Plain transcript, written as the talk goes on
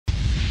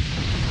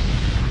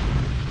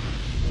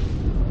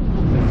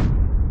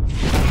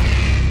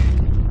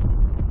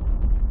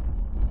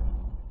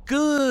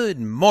Good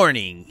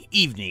morning,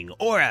 evening,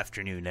 or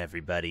afternoon,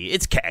 everybody.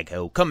 It's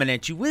Kaghoe coming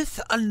at you with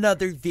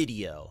another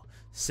video.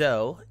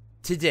 So,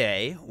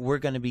 today, we're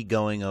going to be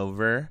going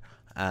over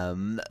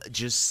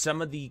just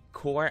some of the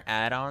core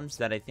add-ons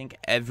that I think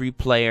every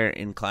player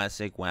in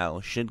Classic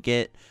WoW should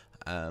get.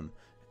 I'm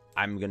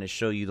going to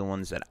show you the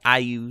ones that I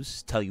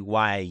use, tell you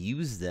why I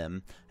use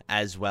them,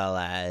 as well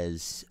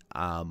as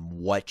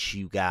what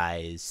you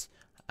guys...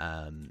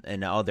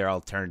 and other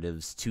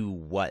alternatives to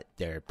what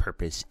their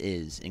purpose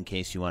is, in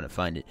case you want to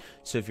find it.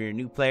 So if you're a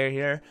new player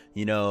here,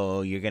 you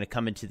know, you're going to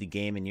come into the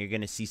game and you're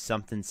going to see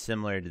something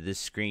similar to this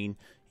screen.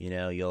 You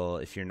know,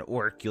 if you're an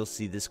orc, you'll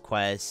see this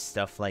quest,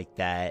 stuff like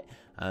that.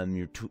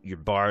 Your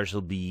bars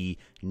will be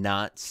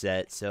not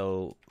set.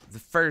 So the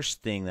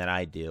first thing that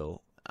I do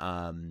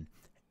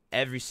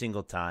every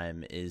single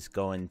time is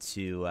go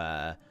into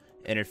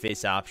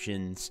interface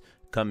options,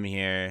 come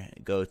here,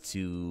 go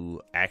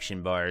to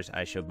action bars.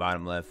 I show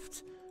bottom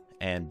left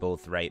and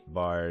both right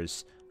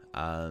bars.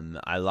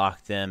 I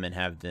lock them and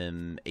have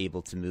them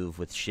able to move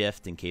with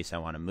shift in case I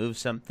want to move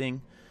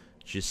something.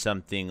 Just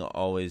something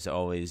always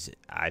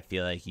I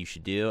feel like you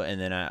should do. And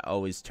then I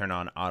always turn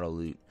on auto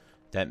loot.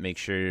 That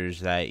makes sure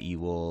that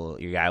your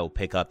guy will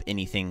pick up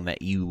anything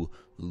that you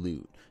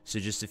loot. So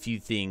just a few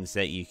things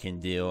that you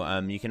can do.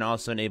 You can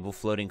also enable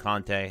floating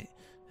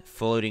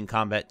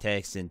combat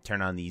text and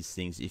turn on these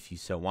things if you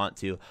so want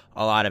to.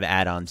 A lot of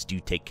add-ons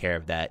do take care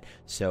of that,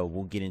 so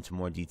we'll get into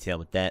more detail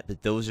with that,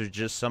 but those are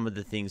just some of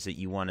the things that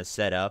you want to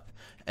set up,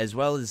 as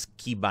well as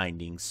key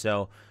bindings.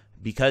 So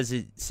because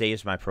it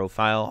saves my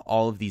profile,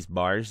 all of these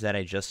bars that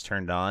I just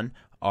turned on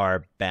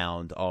are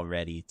bound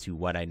already to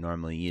what I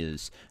normally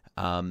use.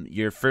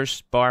 Your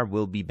first bar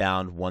will be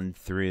bound 1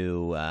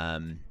 through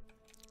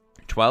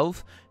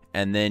 12,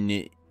 and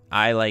then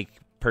I like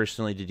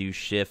personally to do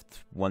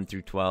shift 1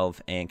 through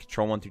 12 and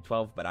control 1 through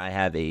 12, but I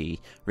have a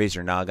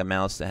Razer Naga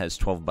mouse that has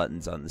 12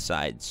 buttons on the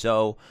side,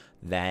 so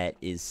that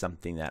is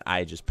something that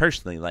I just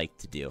personally like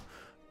to do.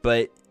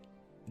 But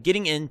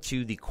getting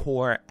into the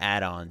core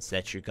add-ons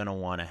that you're going to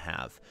want to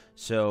have.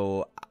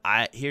 So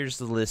here's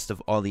the list of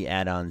all the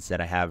add-ons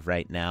that I have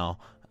right now.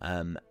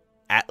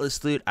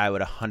 Atlas Loot I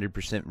would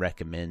 100%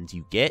 recommend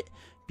you get,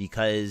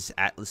 because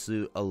Atlas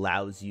Loot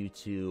allows you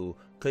to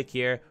click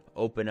here,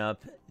 open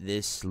up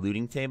this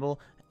looting table,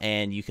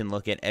 and you can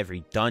look at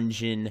every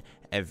dungeon,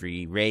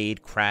 every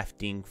raid,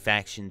 crafting,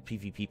 faction,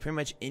 PvP, pretty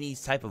much any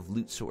type of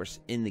loot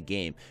source in the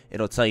game.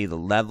 It'll tell you the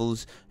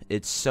levels.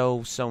 It's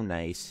so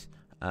nice.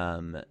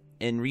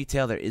 In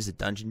retail, there is a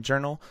dungeon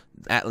journal.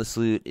 Atlas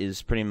Loot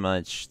is pretty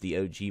much the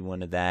OG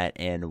one of that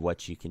and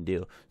what you can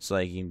do. So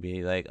like, you can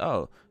be like,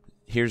 oh,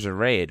 here's a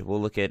raid.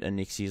 We'll look at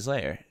Onyxia's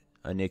lair.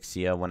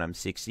 Onyxia, when I'm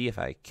 60, if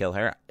I kill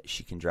her,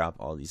 she can drop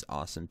all these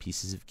awesome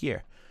pieces of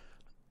gear.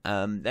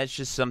 That's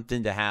just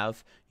something to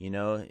have, you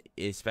know,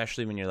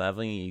 especially when you're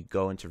leveling. You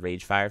go into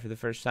Ragefire for the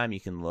first time, you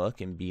can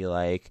look and be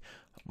like,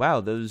 wow,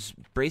 those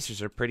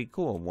bracers are pretty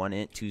cool. 1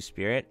 int, 2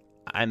 spirit.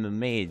 I'm a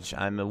mage,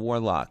 I'm a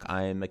warlock,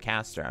 I'm a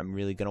caster, I'm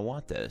really gonna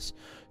want this.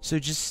 So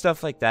just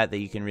stuff like that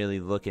you can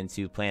really look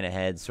into, plan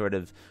ahead, sort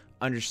of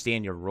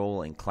understand your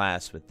role in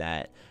class with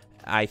that.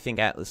 I think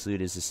Atlas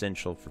Loot is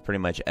essential for pretty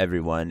much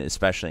everyone,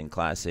 especially in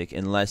Classic,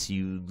 unless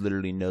you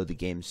literally know the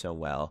game so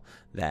well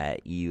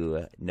that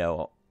you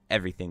know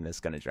everything that's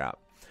going to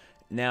drop.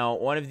 Now,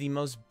 one of the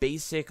most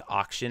basic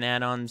auction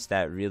add-ons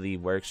that really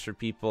works for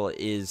people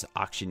is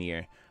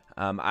Auctioneer.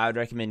 I would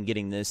recommend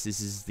getting this.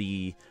 This is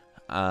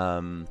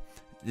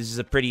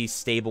a pretty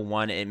stable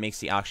one. It makes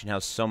the auction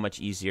house so much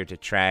easier to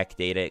track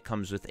data. It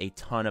comes with a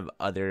ton of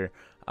other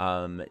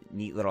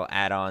neat little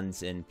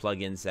add-ons and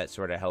plugins that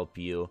sort of help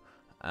you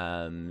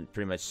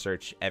pretty much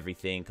search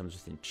everything. Comes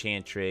with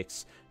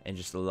Enchantrix and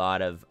just a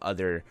lot of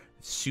other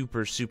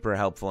super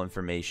helpful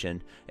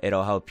information.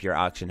 It'll help your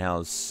auction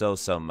house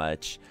so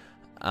much.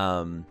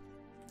 Then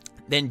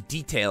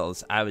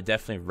Details, I would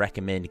definitely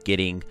recommend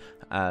getting.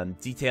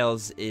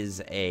 Details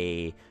is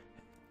a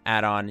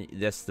add-on.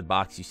 That's the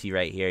box you see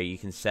right here. You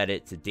can set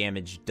it to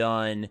damage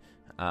done,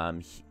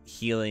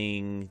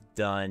 healing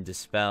done,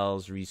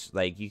 dispels,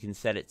 like you can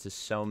set it to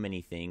so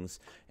many things,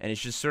 and it's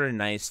just sort of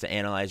nice to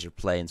analyze your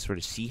play and sort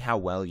of see how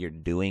well you're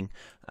doing.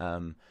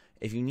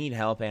 If you need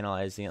help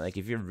analyzing it, like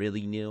if you're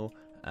really new,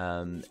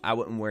 I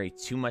wouldn't worry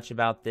too much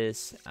about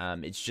this.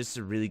 It's just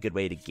a really good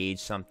way to gauge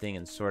something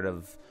and sort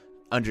of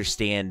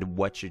understand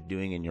what you're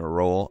doing in your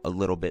role a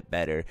little bit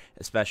better,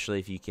 especially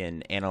if you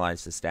can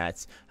analyze the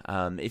stats.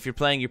 If you're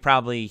playing, you're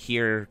probably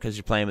here because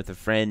you're playing with a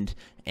friend,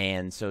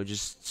 and so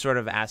just sort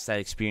of ask that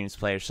experienced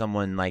player,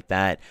 someone like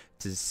that,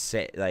 to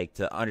say, like,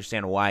 to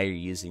understand why you're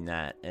using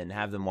that and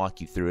have them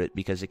walk you through it,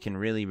 because it can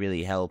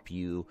really help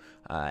you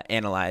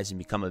analyze and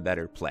become a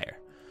better player.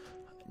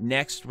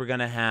 Next, we're going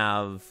to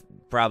have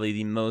probably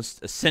the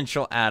most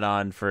essential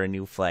add-on for a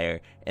new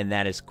player, and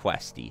that is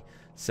Questy.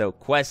 So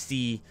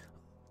Questy,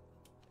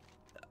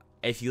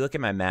 if you look at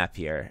my map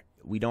here,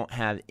 we don't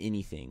have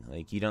anything.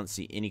 Like, you don't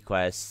see any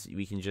quests.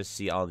 We can just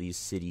see all these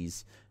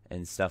cities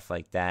and stuff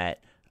like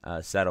that,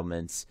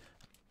 settlements.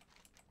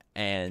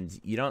 and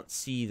you don't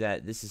see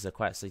that this is a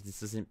quest. Like, this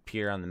doesn't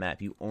appear on the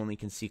map. You only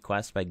can see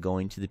quests by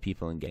going to the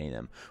people and getting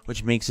them,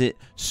 which makes it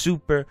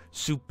super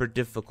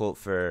difficult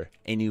for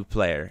a new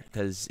player,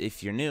 because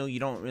if you're new, you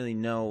don't really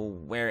know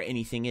where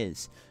anything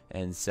is,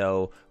 and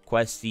so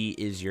Questy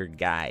is your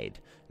guide.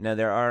 Now,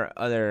 there are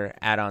other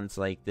add-ons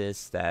like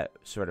this that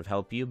sort of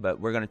help you, but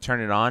we're going to turn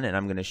it on, and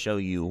I'm going to show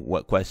you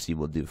what Questy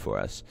will do for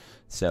us.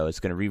 So it's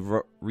going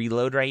to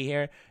reload right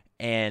here,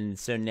 and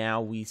so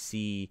now we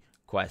see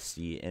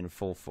Questy in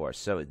full force.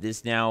 So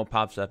this now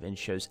pops up and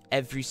shows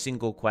every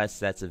single quest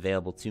that's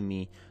available to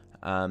me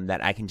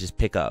that I can just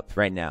pick up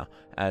right now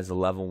as a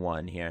level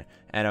 1 here.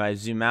 And if I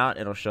zoom out,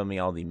 it'll show me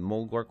all the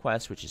Mulgore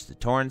quests, which is the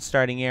Torrhen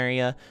starting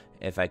area.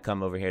 If I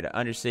come over here to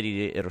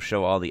Undercity, it'll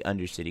show all the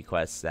Undercity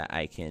quests that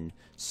I can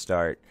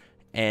start.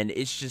 And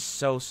it's just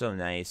so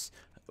nice.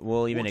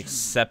 We'll even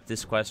accept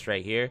this quest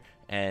right here,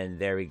 and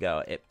there we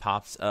go. It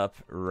pops up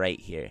right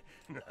here.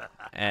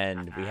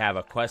 And we have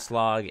a quest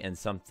log and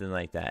something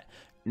like that.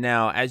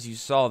 Now, as you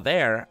saw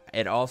there,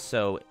 it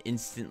also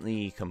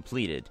instantly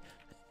completed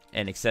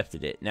and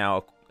accepted it.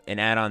 Now, an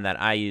add-on that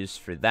I use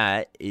for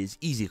that is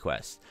Easy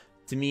Quest.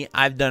 To me,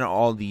 I've done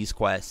all these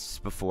quests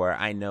before.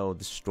 I know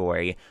the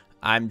story.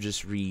 I'm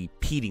just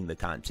repeating the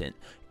content.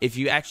 If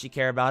you actually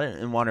care about it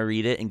and want to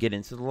read it and get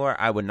into the lore,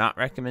 I would not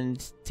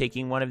recommend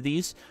taking one of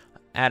these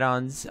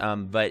add-ons,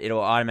 but it'll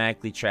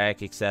automatically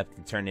track, accept,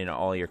 and turn into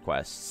all your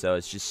quests. So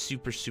it's just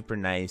super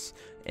nice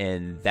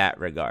in that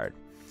regard.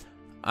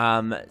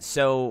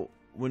 So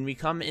when we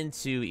come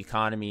into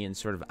economy and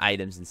sort of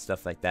items and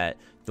stuff like that,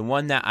 the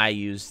one that I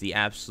use the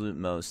absolute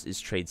most is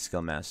Trade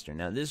Skill Master.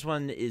 Now, this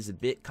one is a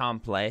bit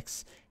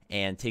complex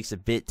and takes a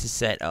bit to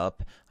set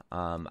up.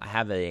 I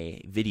have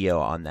a video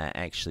on that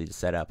actually to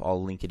set up.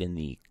 I'll link it in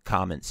the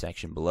comment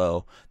section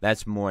below.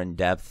 That's more in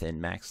depth and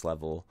max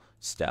level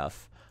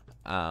stuff.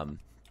 But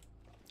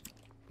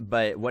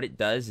what it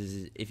does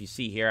is, if you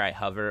see here, I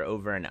hover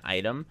over an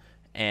item,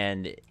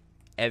 and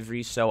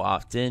every so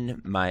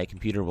often my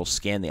computer will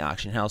scan the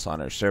auction house on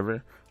our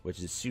server, which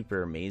is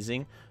super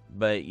amazing.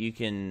 But you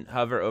can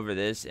hover over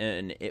this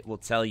and it will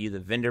tell you the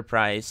vendor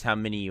price, how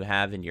many you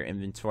have in your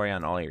inventory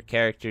on all your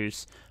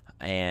characters,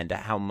 and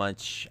how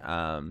much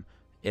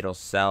it'll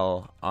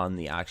sell on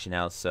the auction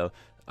house. So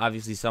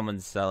obviously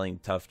someone's selling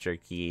Tough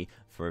Jerky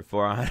for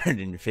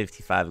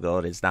 455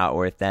 gold. It's not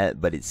worth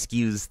that, but it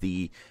skews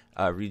the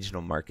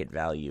regional market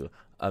value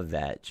of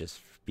that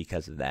just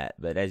because of that.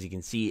 But as you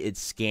can see,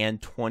 it's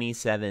scanned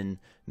 27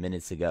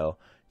 minutes ago.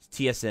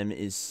 TSM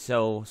is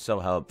so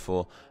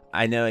helpful.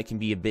 I know it can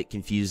be a bit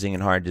confusing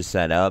and hard to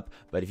set up,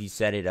 but if you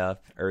set it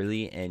up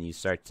early and you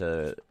start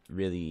to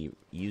really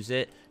use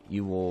it,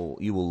 you will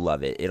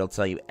love it. It'll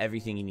tell you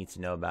everything you need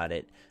to know about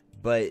it.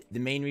 But the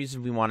main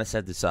reason we want to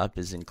set this up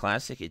is in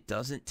Classic, it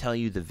doesn't tell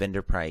you the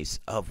vendor price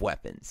of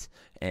weapons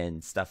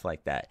and stuff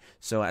like that.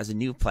 So as a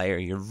new player,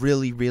 you're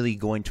really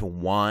going to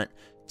want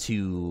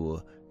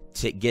to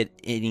get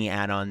any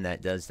add-on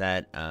that does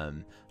that.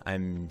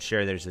 I'm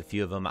sure there's a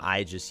few of them.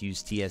 I just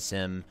use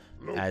TSM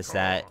as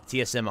that.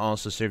 TSM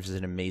also serves as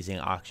an amazing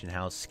auction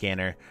house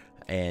scanner,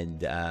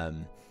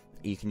 and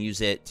you can use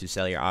it to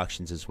sell your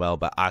auctions as well,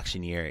 but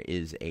Auctioneer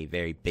is a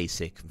very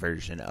basic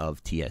version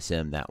of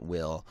TSM that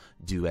will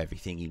do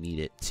everything you need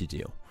it to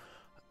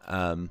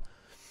do.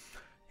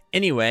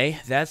 Anyway,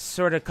 that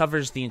sort of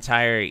covers the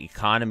entire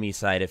economy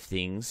side of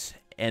things.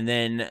 And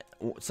then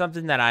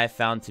something that I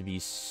found to be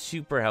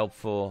super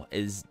helpful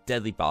is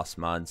Deadly Boss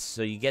mods.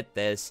 So you get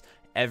this,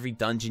 every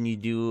dungeon you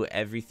do,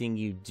 everything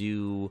you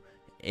do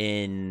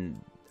in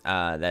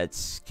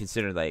that's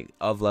considered like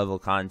of level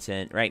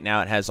content. Right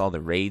now it has all the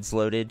raids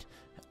loaded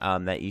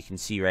that you can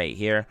see right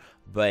here,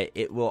 but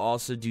it will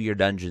also do your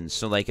dungeons.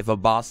 So like if a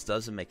boss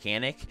does a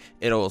mechanic,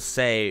 it'll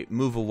say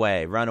move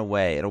away, run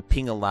away, it'll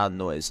ping a loud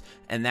noise,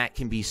 and that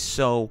can be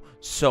so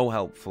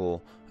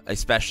helpful,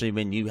 especially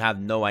when you have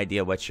no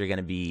idea what you're going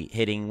to be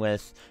hitting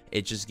with.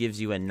 It just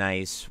gives you a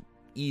nice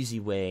easy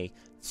way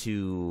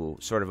to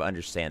sort of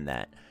understand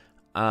that.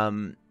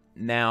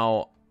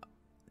 Now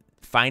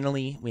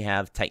finally, we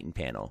have Titan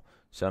Panel.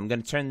 So I'm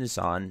going to turn this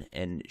on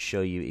and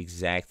show you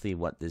exactly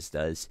what this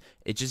does.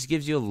 It just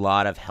gives you a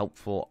lot of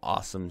helpful,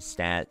 awesome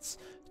stats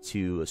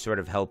to sort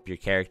of help your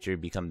character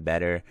become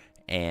better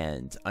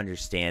and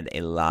understand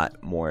a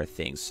lot more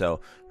things. So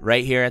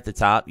right here at the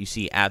top, you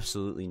see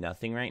absolutely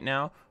nothing right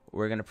now.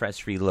 We're going to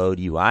press Reload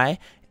UI,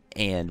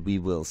 and we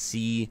will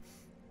see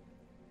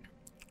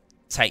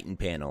Titan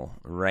Panel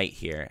right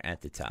here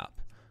at the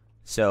top.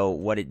 So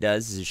what it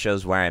does is it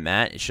shows where I'm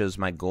at. It shows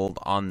my gold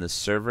on the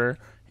server.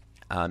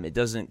 It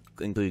doesn't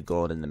include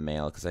gold in the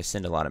mail because I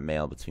send a lot of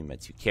mail between my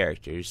two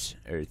characters,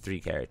 or three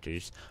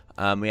characters.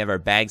 We have our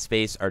bag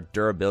space, our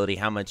durability,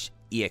 how much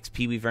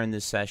EXP we've earned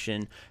this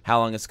session, how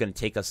long it's going to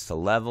take us to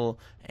level,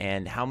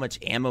 and how much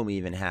ammo we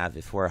even have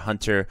if we're a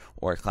hunter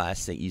or a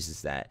class that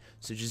uses that.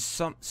 So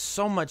just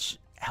so much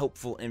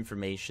helpful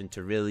information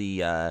to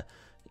really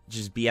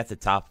just be at the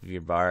top of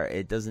your bar.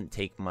 It doesn't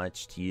take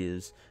much to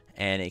use,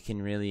 and it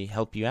can really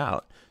help you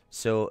out.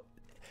 So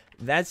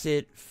that's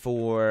it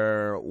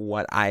for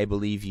what I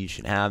believe you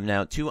should have.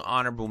 Now, 2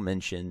 honorable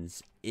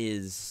mentions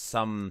is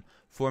some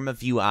form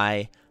of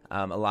UI.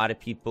 A lot of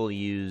people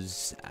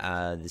use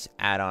this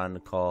add-on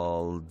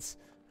called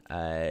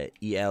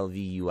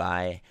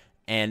ELVUI,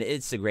 and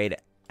it's a great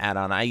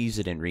add-on. I use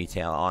it in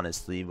retail,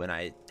 honestly, when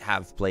I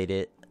have played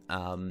it.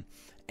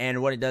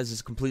 And what it does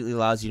is completely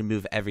allows you to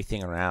move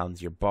everything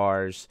around. Your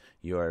bars,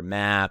 your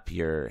map,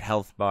 your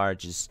health bar,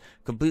 just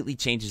completely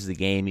changes the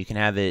game. You can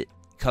have it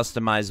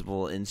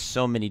customizable in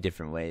so many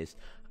different ways.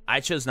 I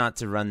chose not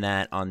to run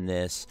that on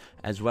this,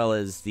 as well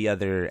as the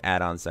other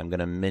add-ons I'm going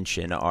to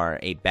mention are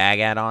a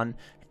bag add-on,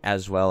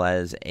 as well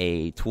as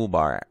a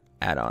toolbar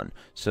add-on.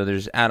 So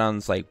there's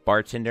add-ons like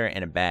bartender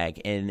and a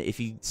bag, and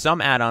some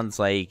add-ons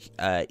like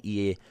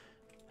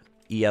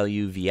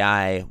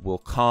ELUVI will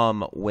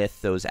come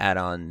with those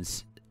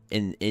add-ons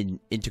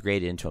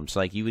integrated into them. So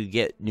like you would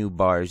get new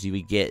bars, you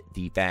would get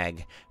the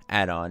bag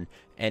add-on,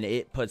 and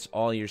it puts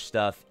all your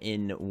stuff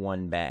in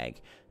one bag,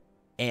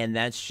 and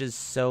that's just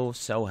so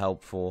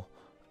helpful.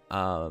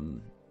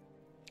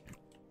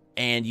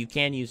 And you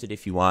can use it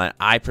if you want.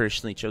 I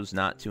personally chose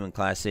not to in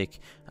Classic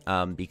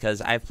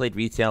because I've played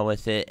retail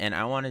with it, and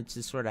I wanted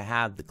to sort of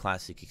have the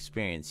Classic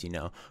experience, you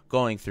know,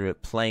 going through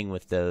it, playing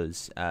with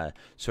those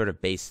sort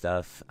of base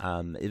stuff.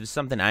 It was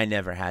something I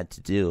never had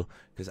to do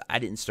because I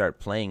didn't start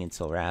playing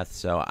until Wrath,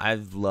 so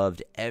I've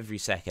loved every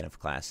second of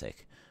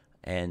Classic,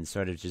 and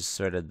sort of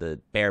the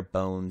bare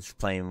bones,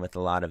 playing with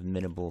a lot of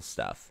minimal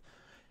stuff.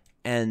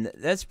 And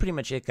that's pretty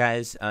much it,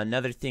 guys.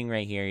 Another thing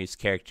right here is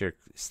character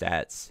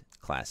stats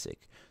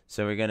Classic.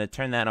 So we're going to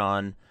turn that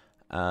on.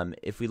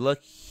 If we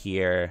look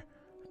here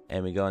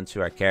and we go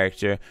into our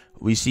character,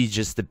 we see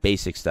just the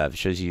basic stuff. It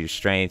shows you your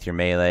strength, your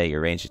melee,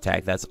 your ranged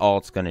attack. That's all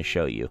it's going to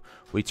show you.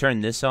 We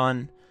turn this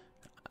on,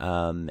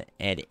 and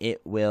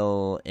it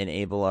will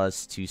enable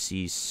us to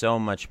see so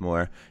much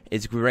more.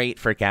 It's great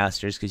for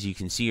casters because you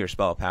can see your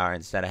spell power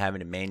instead of having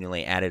to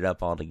manually add it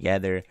up all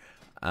together.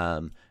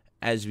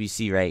 As we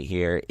see right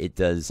here, it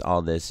does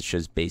all this. It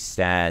shows base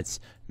stats,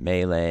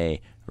 melee,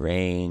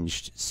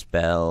 ranged,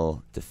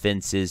 spell,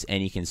 defenses,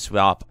 and you can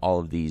swap all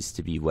of these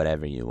to be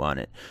whatever you want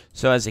it.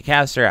 So as a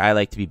caster, I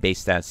like to be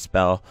base stats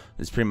spell.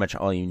 That's pretty much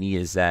all you need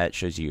is that. It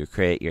shows you your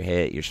crit, your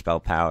hit, your spell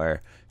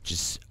power,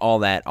 just all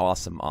that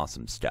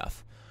awesome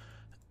stuff.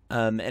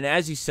 And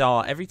as you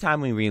saw, every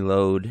time we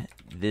reload,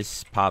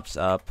 this pops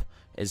up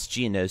as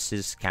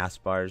Geonosis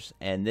cast bars,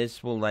 and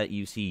this will let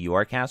you see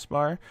your cast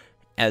bar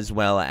as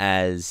well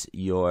as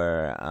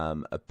your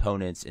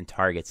opponent's and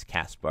target's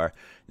cast bar.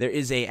 There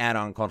is a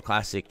add-on called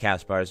Classic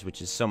Cast Bars,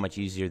 which is so much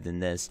easier than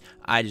this.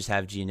 I just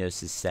have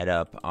Geonosis set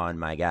up on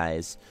my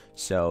guys,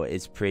 so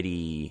it's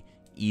pretty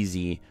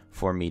easy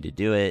for me to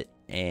do it,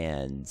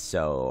 and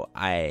so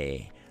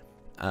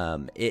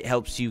it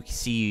helps you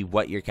see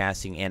what you're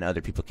casting and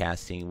other people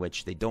casting,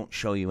 which they don't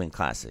show you in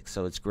Classic.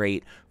 So it's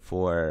great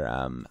for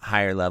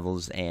higher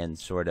levels and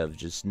sort of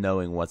just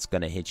knowing what's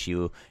going to hit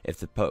you if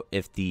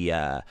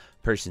the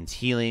person's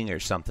healing or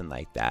something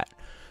like that.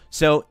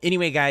 So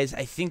anyway, guys,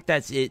 I think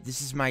that's it.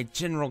 This is my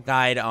general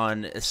guide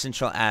on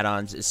essential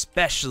add-ons,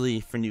 especially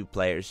for new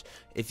players.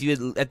 If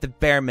you, at the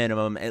bare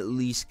minimum, at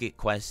least get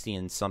Questy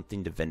and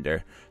something to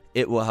vendor,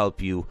 it will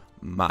help you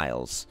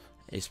miles.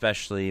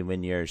 Especially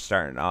when you're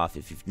starting off.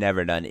 If you've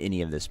never done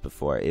any of this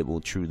before, it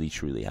will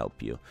truly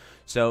help you.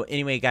 So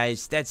anyway,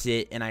 guys, that's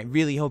it, and I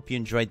really hope you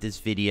enjoyed this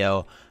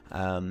video.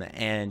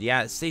 And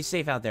yeah, stay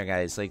safe out there,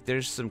 guys. Like,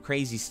 there's some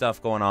crazy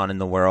stuff going on in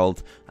the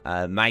world.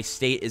 My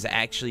state is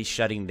actually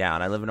shutting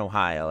down. I live in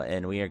Ohio,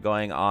 and we are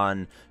going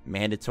on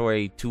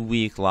mandatory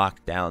 2-week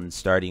lockdown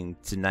starting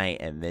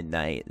tonight at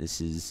midnight. This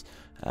is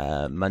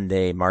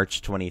Monday,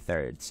 March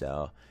 23rd.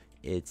 So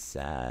it's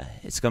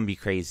gonna be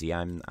crazy.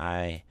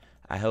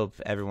 I hope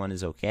everyone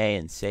is okay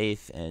and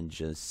safe, and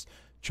just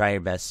try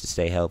your best to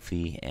stay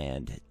healthy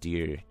and do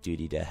your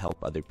duty to help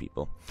other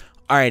people.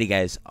 Alrighty,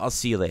 guys, I'll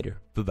see you later.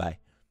 Bye-bye.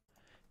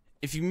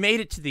 If you made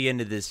it to the end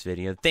of this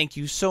video, thank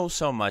you so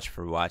much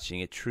for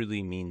watching. It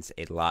truly means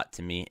a lot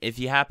to me. If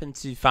you happen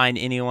to find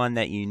anyone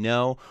that you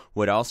know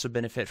would also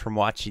benefit from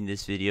watching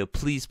this video,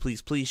 please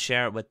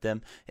share it with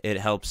them. It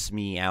helps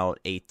me out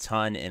a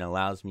ton and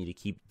allows me to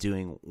keep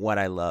doing what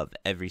I love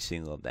every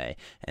single day,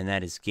 and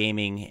that is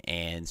gaming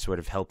and sort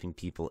of helping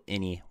people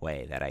any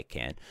way that I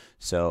can.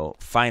 So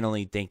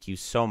finally, thank you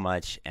so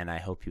much, and I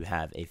hope you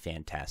have a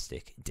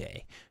fantastic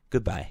day.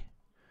 Goodbye.